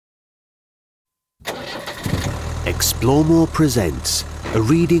Explore More presents a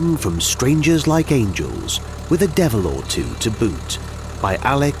reading from Strangers Like Angels with a devil or two to boot by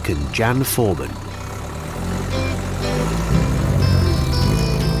Alec and Jan Foreman.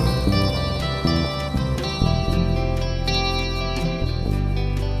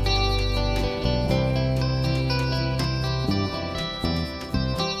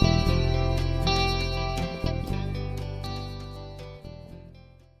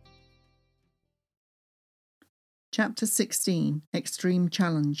 Chapter 16, Extreme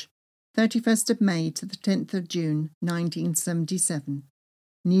Challenge, 31st of May to the 10th of June, 1977,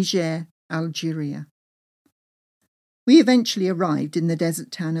 Niger, Algeria. We eventually arrived in the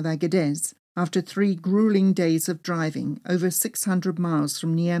desert town of Agadez after 3 grueling days of driving over 600 miles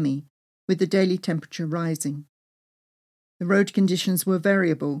from Niamey, with the daily temperature rising. The road conditions were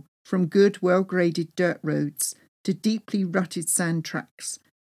variable, from good, well-graded dirt roads to deeply rutted sand tracks,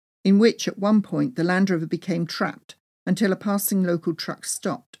 in which at one point the Land Rover became trapped until a passing local truck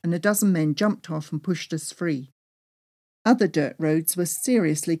stopped and a dozen men jumped off and pushed us free. Other dirt roads were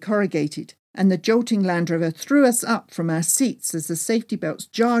seriously corrugated, and the jolting Land Rover threw us up from our seats as the safety belts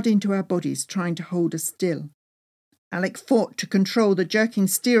jarred into our bodies, trying to hold us still. Alec fought to control the jerking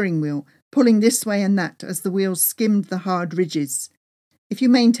steering wheel, pulling this way and that as the wheels skimmed the hard ridges. If you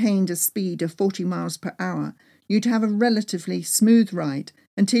maintained a speed of 40 miles per hour, you'd have a relatively smooth ride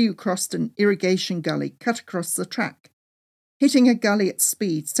until you crossed an irrigation gully cut across the track. Hitting a gully at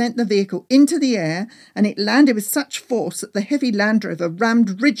speed sent the vehicle into the air, and it landed with such force that the heavy Land Rover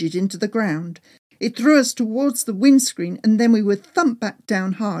rammed rigid into the ground. It threw us towards the windscreen, and then we were thumped back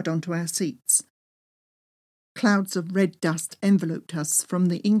down hard onto our seats. Clouds of red dust enveloped us from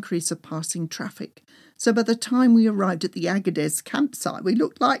the increase of passing traffic, so by the time we arrived at the Agadez campsite we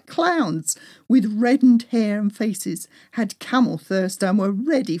looked like clowns, with reddened hair and faces, had camel thirst and were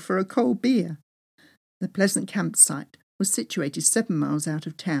ready for a cold beer. The pleasant campsite was situated 7 miles out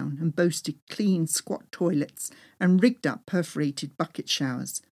of town and boasted clean, squat toilets and rigged-up perforated bucket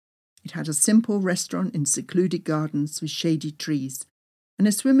showers. It had a simple restaurant in secluded gardens with shaded trees, and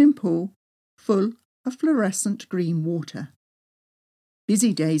a swimming pool full of fluorescent green water.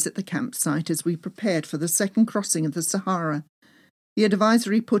 Busy days at the campsite as we prepared for the second crossing of the Sahara. The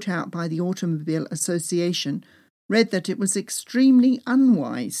advisory put out by the Automobile Association read that it was extremely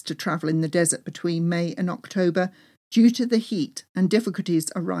unwise to travel in the desert between May and October due to the heat and difficulties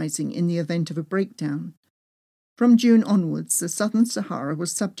arising in the event of a breakdown. From June onwards, the southern Sahara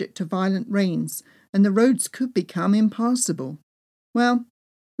was subject to violent rains and the roads could become impassable. Well,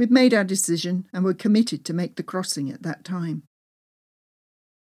 we'd made our decision and were committed to make the crossing at that time.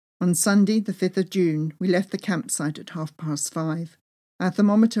 On Sunday, the 5th of June, we left the campsite at 5:30. Our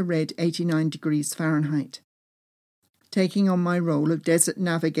thermometer read 89 degrees Fahrenheit. Taking on my role of desert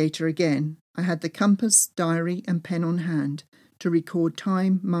navigator again, I had the compass, diary and pen on hand to record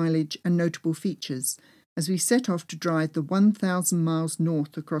time, mileage and notable features as we set off to drive the 1,000 miles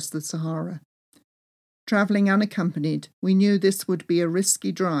north across the Sahara. Travelling unaccompanied, we knew this would be a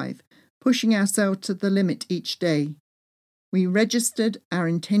risky drive, pushing ourselves to the limit each day. We registered our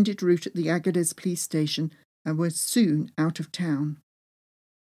intended route at the Agadez police station and were soon out of town.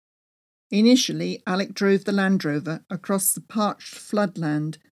 Initially, Alec drove the Land Rover across the parched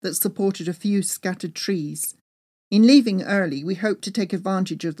floodland that supported a few scattered trees. In leaving early, we hoped to take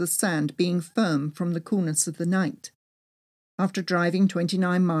advantage of the sand being firm from the coolness of the night. After driving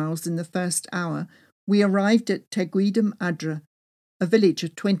 29 miles in the first hour, we arrived at Teguidem Adra, a village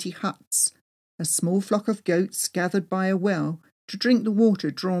of 20 huts. A small flock of goats gathered by a well to drink the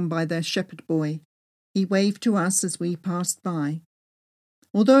water drawn by their shepherd boy. He waved to us as we passed by.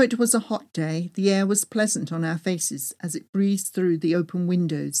 Although it was a hot day, the air was pleasant on our faces as it breezed through the open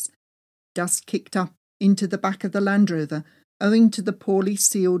windows. Dust kicked up into the back of the Land Rover owing to the poorly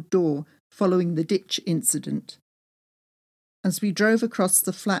sealed door following the ditch incident. As we drove across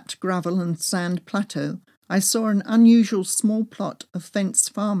the flat gravel and sand plateau, I saw an unusual small plot of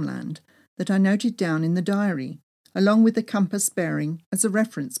fenced farmland that I noted down in the diary, along with the compass bearing as a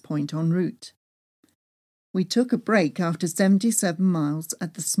reference point en route. We took a break after 77 miles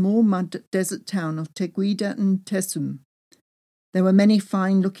at the small mud desert town of Teguida and Tessum. There were many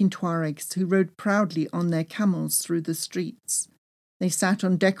fine-looking Tuaregs who rode proudly on their camels through the streets. They sat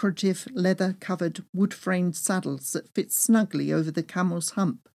on decorative, leather-covered, wood-framed saddles that fit snugly over the camel's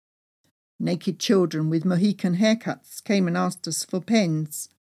hump. Naked children with Mohican haircuts came and asked us for pens.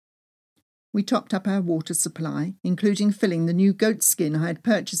 We topped up our water supply, including filling the new goat skin I had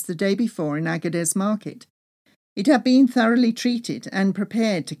purchased the day before in Agadez market. It had been thoroughly treated and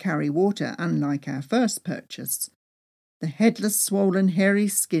prepared to carry water, unlike our first purchase. The headless, swollen, hairy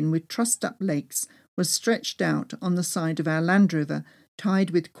skin with trussed-up legs was stretched out on the side of our Land Rover,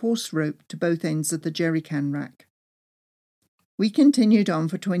 tied with coarse rope to both ends of the jerrycan rack. We continued on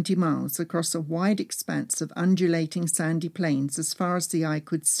for 20 miles across a wide expanse of undulating sandy plains as far as the eye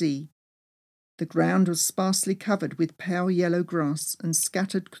could see. The ground was sparsely covered with pale yellow grass and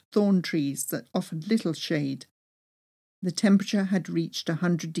scattered thorn trees that offered little shade. The temperature had reached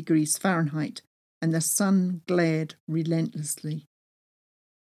 100 degrees Fahrenheit, and the sun glared relentlessly.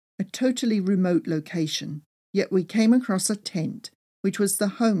 A totally remote location, yet we came across a tent, which was the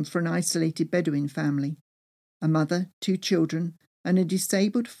home for an isolated Bedouin family. A mother, 2 children, and a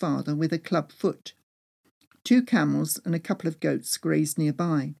disabled father with a club foot. 2 camels and a couple of goats grazed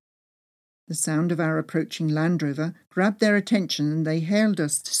nearby. The sound of our approaching Land Rover grabbed their attention and they hailed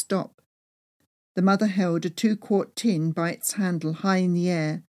us to stop. The mother held a 2-quart tin by its handle high in the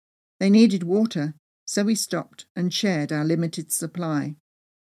air. They needed water, so we stopped and shared our limited supply.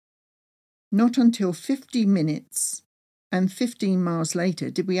 Not until 50 minutes and 15 miles later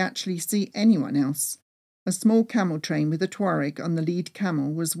did we actually see anyone else. A small camel train with a Tuareg on the lead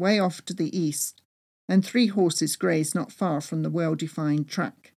camel was way off to the east, and 3 horses grazed not far from the well-defined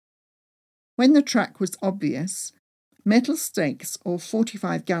track. When the track was obvious, metal stakes or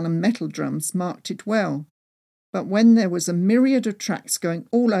 45-gallon metal drums marked it well, but when there was a myriad of tracks going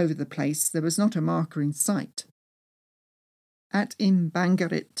all over the place, there was not a marker in sight. At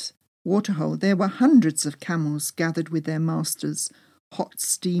Imbangarit waterhole there were hundreds of camels gathered with their masters. Hot,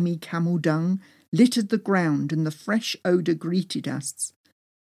 steamy camel dung littered the ground and the fresh odour greeted us.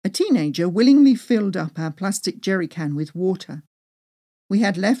 A teenager willingly filled up our plastic jerrycan with water. We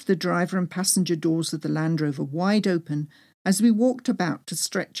had left the driver and passenger doors of the Land Rover wide open as we walked about to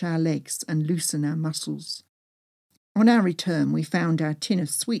stretch our legs and loosen our muscles. On our return we found our tin of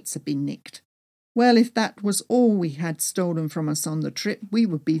sweets had been nicked. Well, if that was all we had stolen from us on the trip, we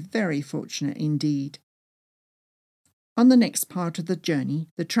would be very fortunate indeed. On the next part of the journey,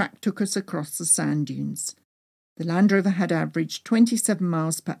 the track took us across the sand dunes. The Land Rover had averaged 27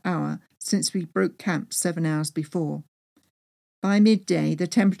 miles per hour since we broke camp 7 hours before. By midday, the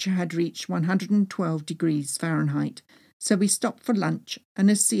temperature had reached 112 degrees Fahrenheit, so we stopped for lunch and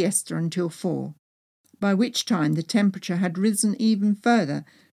a siesta until 4, by which time the temperature had risen even further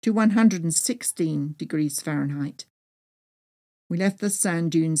to 116 degrees Fahrenheit. We left the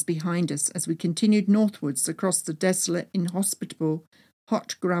sand dunes behind us as we continued northwards across the desolate, inhospitable,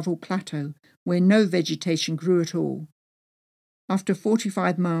 hot gravel plateau where no vegetation grew at all. After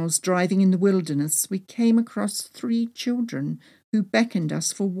 45 miles driving in the wilderness, we came across 3 children who beckoned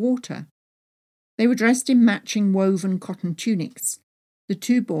us for water. They were dressed in matching woven cotton tunics. The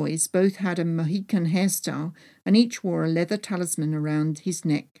 2 boys both had a Mohican hairstyle and each wore a leather talisman around his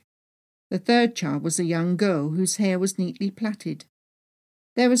neck. The 3rd child was a young girl whose hair was neatly plaited.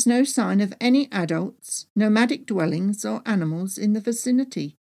 There was no sign of any adults, nomadic dwellings or animals in the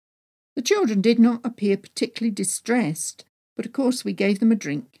vicinity. The children did not appear particularly distressed, but of course we gave them a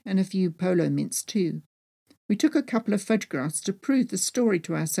drink and a few polo mints too. We took a couple of photographs to prove the story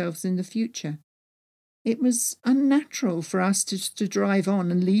to ourselves in the future. It was unnatural for us to drive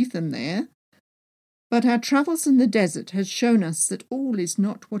on and leave them there. But our travels in the desert had shown us that all is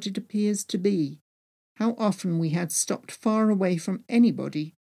not what it appears to be. How often we had stopped far away from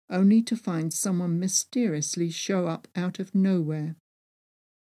anybody, only to find someone mysteriously show up out of nowhere.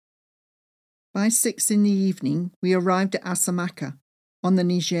 By 6 in the evening, we arrived at Asamaka, on the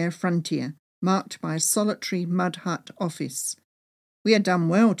Niger frontier, marked by a solitary mud hut office. We had done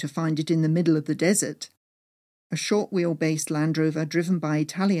well to find it in the middle of the desert. A short-wheelbase Land Rover driven by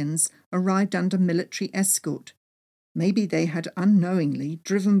Italians arrived under military escort. Maybe they had unknowingly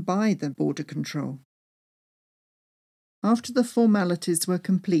driven by the border control. After the formalities were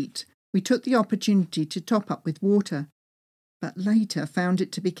complete, we took the opportunity to top up with water, but later found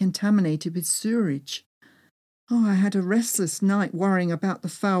it to be contaminated with sewage. I had a restless night worrying about the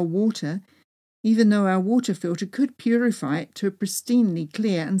foul water, even though our water filter could purify it to a pristinely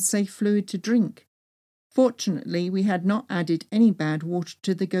clear and safe fluid to drink. Fortunately, we had not added any bad water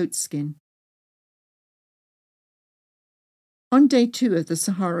to the goat skin. On day 2 of the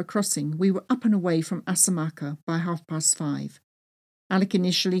Sahara crossing, we were up and away from Asamaka by 5:30. Alec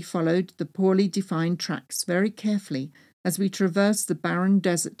initially followed the poorly defined tracks very carefully as we traversed the barren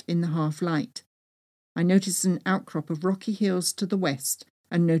desert in the half-light. I noticed an outcrop of rocky hills to the west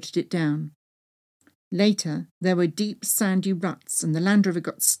and noted it down. Later, there were deep sandy ruts and the Land Rover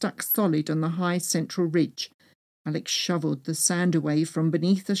got stuck solid on the high central ridge. Alex shoveled the sand away from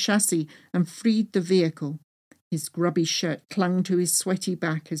beneath the chassis and freed the vehicle. His grubby shirt clung to his sweaty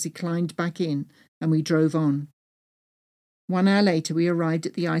back as he climbed back in, and we drove on. 1 hour later we arrived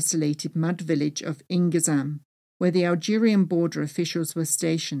at the isolated mud village of Ingazam, where the Algerian border officials were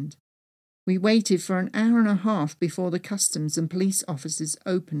stationed. We waited for an hour and a half before the customs and police offices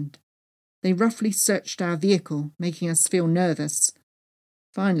opened. They roughly searched our vehicle, making us feel nervous.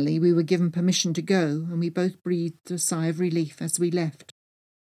 Finally, we were given permission to go, and we both breathed a sigh of relief as we left.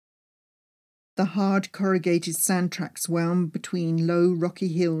 The hard corrugated sand tracks wound between low rocky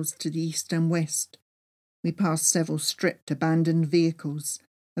hills to the east and west. We passed several stripped, abandoned vehicles,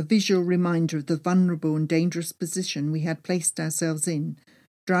 a visual reminder of the vulnerable and dangerous position we had placed ourselves in,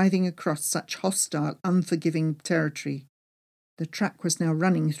 driving across such hostile, unforgiving territory. The track was now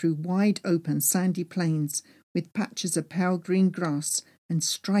running through wide-open sandy plains with patches of pale green grass and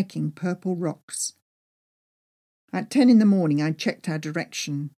striking purple rocks. At 10 in the morning I checked our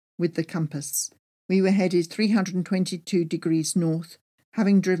direction with the compass. We were headed 322 degrees north,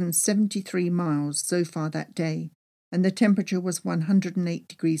 having driven 73 miles so far that day, and the temperature was 108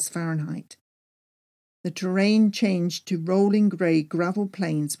 degrees Fahrenheit. The terrain changed to rolling grey gravel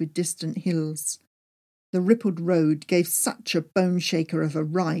plains with distant hills. The rippled road gave such a bone shaker of a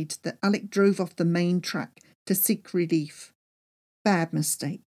ride that Alec drove off the main track to seek relief. Bad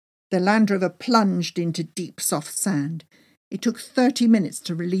mistake. The Land Rover plunged into deep soft sand. It took 30 minutes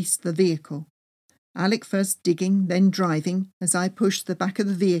to release the vehicle. Alec first digging, then driving, as I pushed the back of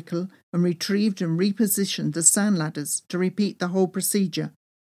the vehicle and retrieved and repositioned the sand ladders to repeat the whole procedure,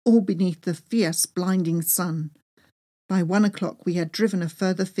 all beneath the fierce, blinding sun. By 1 o'clock we had driven a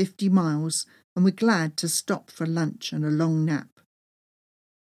further 50 miles and were glad to stop for lunch and a long nap.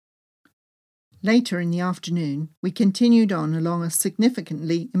 Later in the afternoon, we continued on along a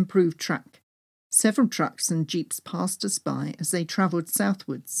significantly improved track. Several trucks and jeeps passed us by as they travelled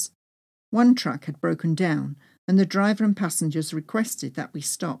southwards. One truck had broken down, and the driver and passengers requested that we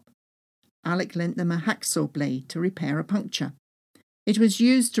stop. Alec lent them a hacksaw blade to repair a puncture. It was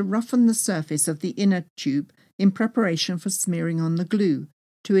used to roughen the surface of the inner tube in preparation for smearing on the glue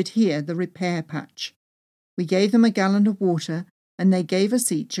to adhere the repair patch. We gave them a gallon of water, and they gave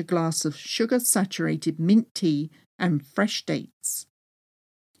us each a glass of sugar-saturated mint tea and fresh dates.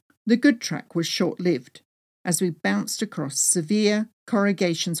 The good track was short-lived, as we bounced across severe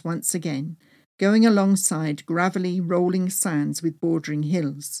corrugations once again, going alongside gravelly rolling sands with bordering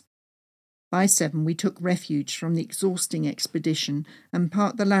hills. By 7 we took refuge from the exhausting expedition and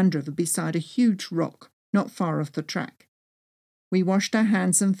parked the Land Rover beside a huge rock not far off the track. We washed our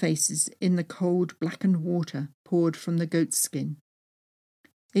hands and faces in the cold blackened water poured from the goat skin.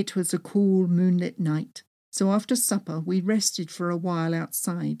 It was a cool moonlit night, so after supper we rested for a while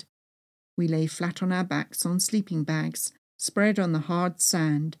outside. We lay flat on our backs on sleeping bags, spread on the hard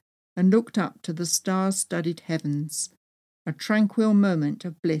sand, and looked up to the star-studded heavens, a tranquil moment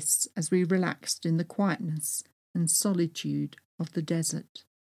of bliss as we relaxed in the quietness and solitude of the desert.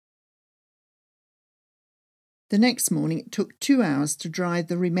 The next morning it took 2 hours to drive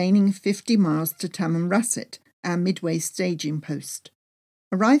the remaining 50 miles to Tamanrasset, our midway staging post.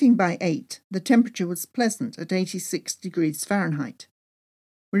 Arriving by 8, the temperature was pleasant at 86 degrees Fahrenheit.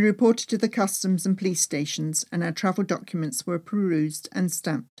 We reported to the customs and police stations, and our travel documents were perused and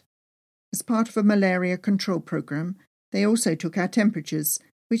stamped. As part of a malaria control program, they also took our temperatures,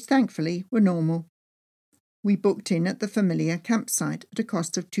 which thankfully were normal. We booked in at the familiar campsite at a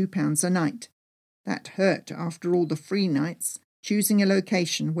cost of £2 a night. That hurt after all the free nights, choosing a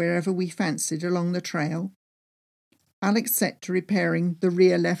location wherever we fancied along the trail. Alex set to repairing the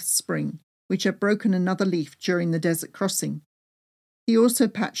rear left spring, which had broken another leaf during the desert crossing. He also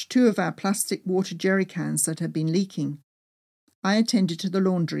patched 2 of our plastic water jerry cans that had been leaking. I attended to the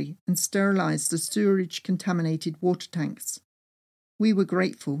laundry and sterilised the sewerage-contaminated water tanks. We were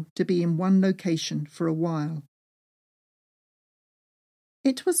grateful to be in one location for a while.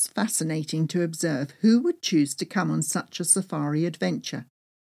 It was fascinating to observe who would choose to come on such a safari adventure.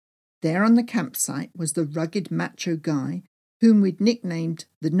 There on the campsite was the rugged macho guy whom we'd nicknamed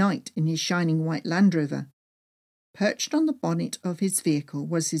the Knight in his shining white Land Rover. Perched on the bonnet of his vehicle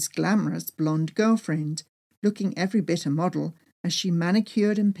was his glamorous blonde girlfriend, looking every bit a model as she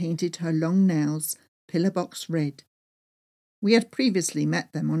manicured and painted her long nails pillarbox red. We had previously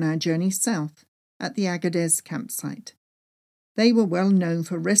met them on our journey south at the Agadez campsite. They were well known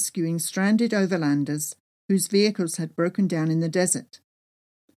for rescuing stranded overlanders whose vehicles had broken down in the desert.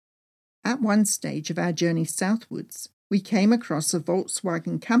 At one stage of our journey southwards, we came across a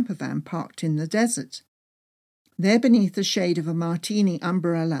Volkswagen campervan parked in the desert. There beneath the shade of a martini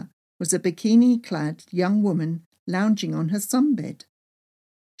umbrella was a bikini-clad young woman lounging on her sunbed.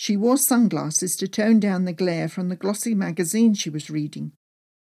 She wore sunglasses to tone down the glare from the glossy magazine she was reading.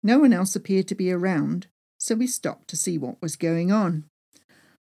 No one else appeared to be around, so we stopped to see what was going on.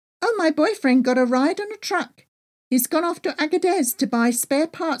 "Oh, my boyfriend got a ride on a truck. He's gone off to Agadez to buy spare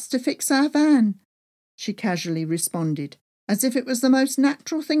parts to fix our van," she casually responded, as if it was the most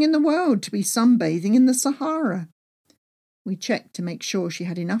natural thing in the world to be sunbathing in the Sahara. We checked to make sure she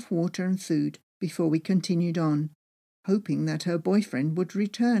had enough water and food before we continued on, hoping that her boyfriend would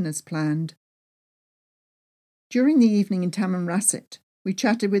return as planned. During the evening in Tamanrasset, we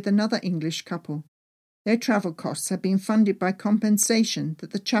chatted with another English couple. Their travel costs had been funded by compensation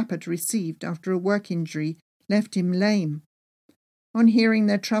that the chap had received after a work injury left him lame. On hearing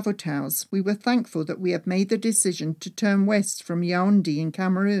their travel tales, we were thankful that we had made the decision to turn west from Yaoundé in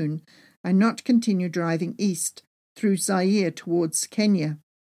Cameroon and not continue driving east through Zaire towards Kenya.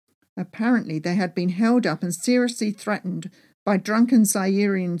 Apparently they had been held up and seriously threatened by drunken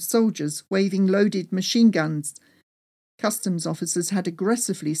Zairean soldiers waving loaded machine guns. Customs officers had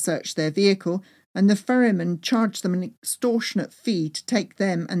aggressively searched their vehicle, and the ferryman charged them an extortionate fee to take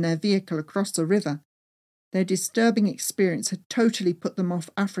them and their vehicle across the river. Their disturbing experience had totally put them off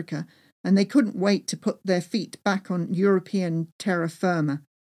Africa, and they couldn't wait to put their feet back on European terra firma.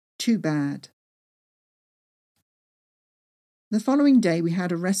 Too bad. The following day we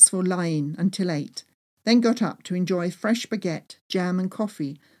had a restful lie-in until 8, then got up to enjoy fresh baguette, jam and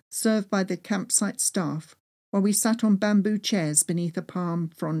coffee served by the campsite staff while we sat on bamboo chairs beneath a palm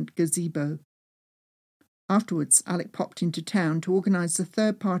frond gazebo. Afterwards, Alec popped into town to organise the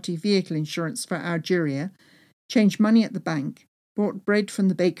third-party vehicle insurance for Algeria, changed money at the bank, bought bread from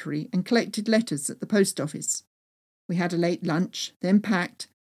the bakery and collected letters at the post office. We had a late lunch, then packed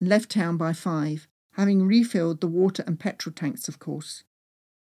and left town by 5, having refilled the water and petrol tanks, of course.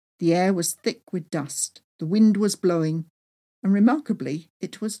 The air was thick with dust, the wind was blowing, and remarkably,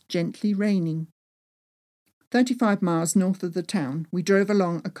 it was gently raining. 35 miles north of the town, we drove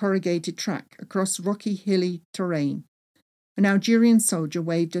along a corrugated track across rocky, hilly terrain. An Algerian soldier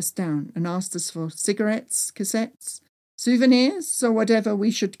waved us down and asked us for cigarettes, cassettes, souvenirs, or whatever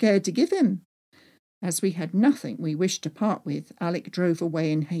we should care to give him. As we had nothing we wished to part with, Alec drove away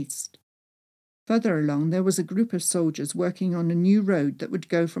in haste. Further along, there was a group of soldiers working on a new road that would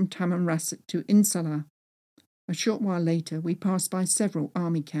go from Tamanrasset to Insala. A short while later, we passed by several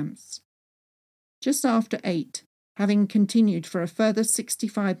army camps. Just after 8, having continued for a further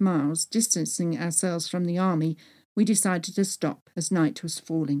 65 miles, distancing ourselves from the army, we decided to stop as night was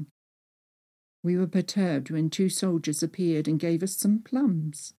falling. We were perturbed when 2 soldiers appeared and gave us some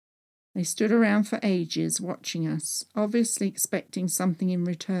plums. They stood around for ages watching us, obviously expecting something in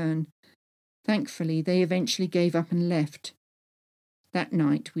return. Thankfully, they eventually gave up and left. That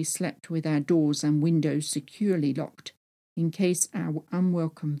night we slept with our doors and windows securely locked, in case our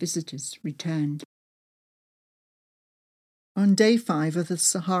unwelcome visitors returned. On day 5 of the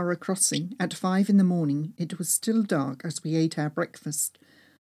Sahara crossing, at 5 in the morning, it was still dark as we ate our breakfast.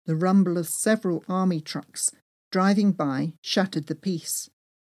 The rumble of several army trucks driving by shattered the peace.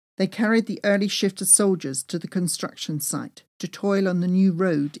 They carried the early shift of soldiers to the construction site to toil on the new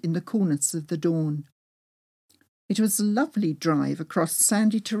road in the coolness of the dawn. It was a lovely drive across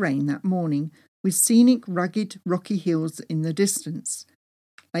sandy terrain that morning, with scenic, rugged, rocky hills in the distance.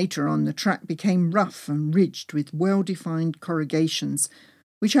 Later on, the track became rough and ridged with well-defined corrugations,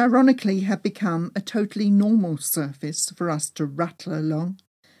 which ironically had become a totally normal surface for us to rattle along.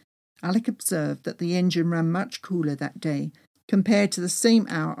 Alec observed that the engine ran much cooler that day, compared to the same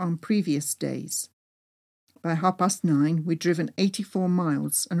hour on previous days. By 9:30, we'd driven 84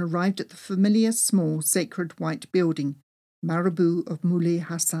 miles and arrived at the familiar small sacred white building, Marabout of Moulay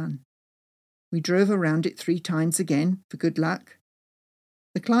Hassan. We drove around it 3 times again, for good luck.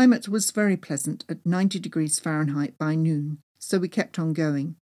 The climate was very pleasant at 90 degrees Fahrenheit by noon, so we kept on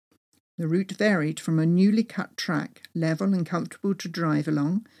going. The route varied from a newly cut track, level and comfortable to drive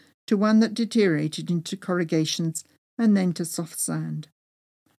along, to one that deteriorated into corrugations and then to soft sand.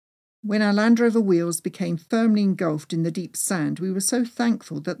 When our Land Rover wheels became firmly engulfed in the deep sand, we were so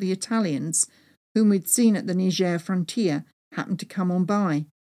thankful that the Italians, whom we'd seen at the Niger frontier, happened to come on by.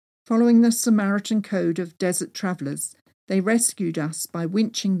 Following the Samaritan code of desert travellers, they rescued us by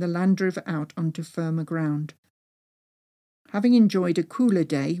winching the Land Rover out onto firmer ground. Having enjoyed a cooler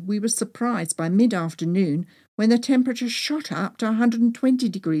day, we were surprised by mid-afternoon when the temperature shot up to 120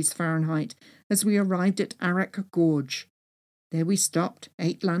 degrees Fahrenheit as we arrived at Arak Gorge. There we stopped,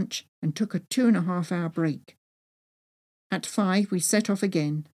 ate lunch, and took a 2.5-hour break. At 5 we set off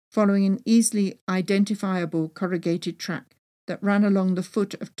again, following an easily identifiable corrugated track that ran along the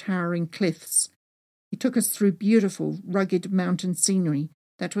foot of towering cliffs. It took us through beautiful, rugged mountain scenery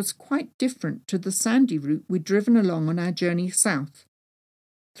that was quite different to the sandy route we'd driven along on our journey south.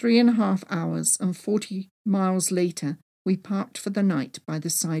 3.5 hours and 40 miles later, we parked for the night by the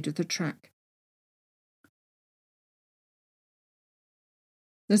side of the track.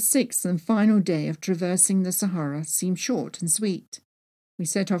 The sixth and final day of traversing the Sahara seemed short and sweet. We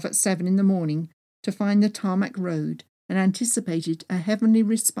set off at 7 in the morning to find the tarmac road and anticipated a heavenly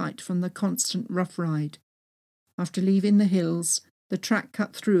respite from the constant rough ride. After leaving the hills, the track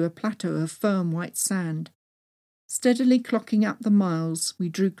cut through a plateau of firm white sand. Steadily clocking up the miles, we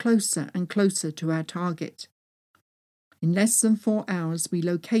drew closer and closer to our target. In less than 4 hours, we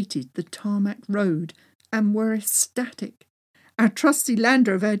located the tarmac road and were ecstatic. Our trusty Land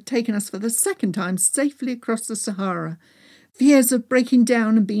Rover had taken us for the second time safely across the Sahara. Fears of breaking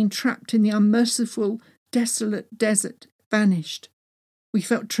down and being trapped in the unmerciful, desolate desert vanished. We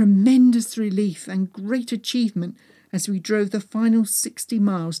felt tremendous relief and great achievement as we drove the final 60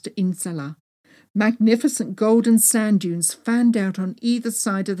 miles to Insala. Magnificent golden sand dunes fanned out on either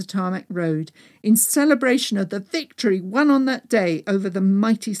side of the tarmac road in celebration of the victory won on that day over the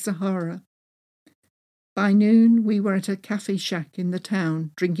mighty Sahara. By noon, we were at a cafe shack in the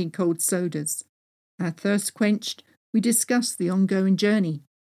town, drinking cold sodas. Our thirst quenched, we discussed the ongoing journey.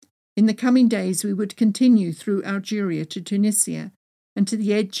 In the coming days, we would continue through Algeria to Tunisia and to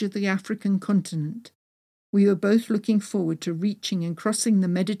the edge of the African continent. We were both looking forward to reaching and crossing the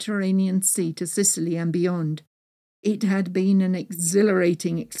Mediterranean Sea to Sicily and beyond. It had been an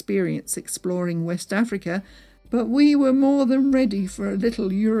exhilarating experience exploring West Africa, but we were more than ready for a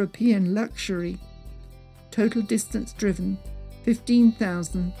little European luxury. Total distance driven,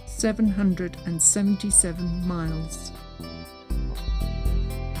 15,777 miles.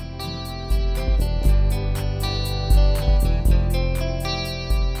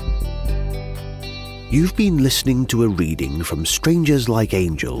 You've been listening to a reading from Strangers Like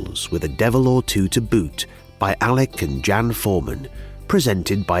Angels with a Devil or Two to Boot by Alec and Jan Foreman,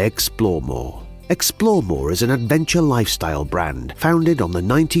 presented by Explore More. Explore More is an adventure lifestyle brand founded on the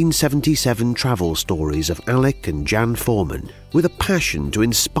 1977 travel stories of Alec and Jan Foreman, with a passion to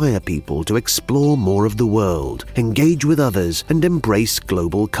inspire people to explore more of the world, engage with others, and embrace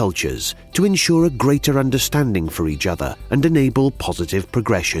global cultures to ensure a greater understanding for each other and enable positive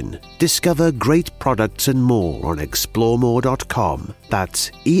progression. Discover great products and more on exploremore.com. That's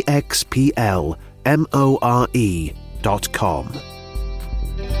EXPLMORE.com.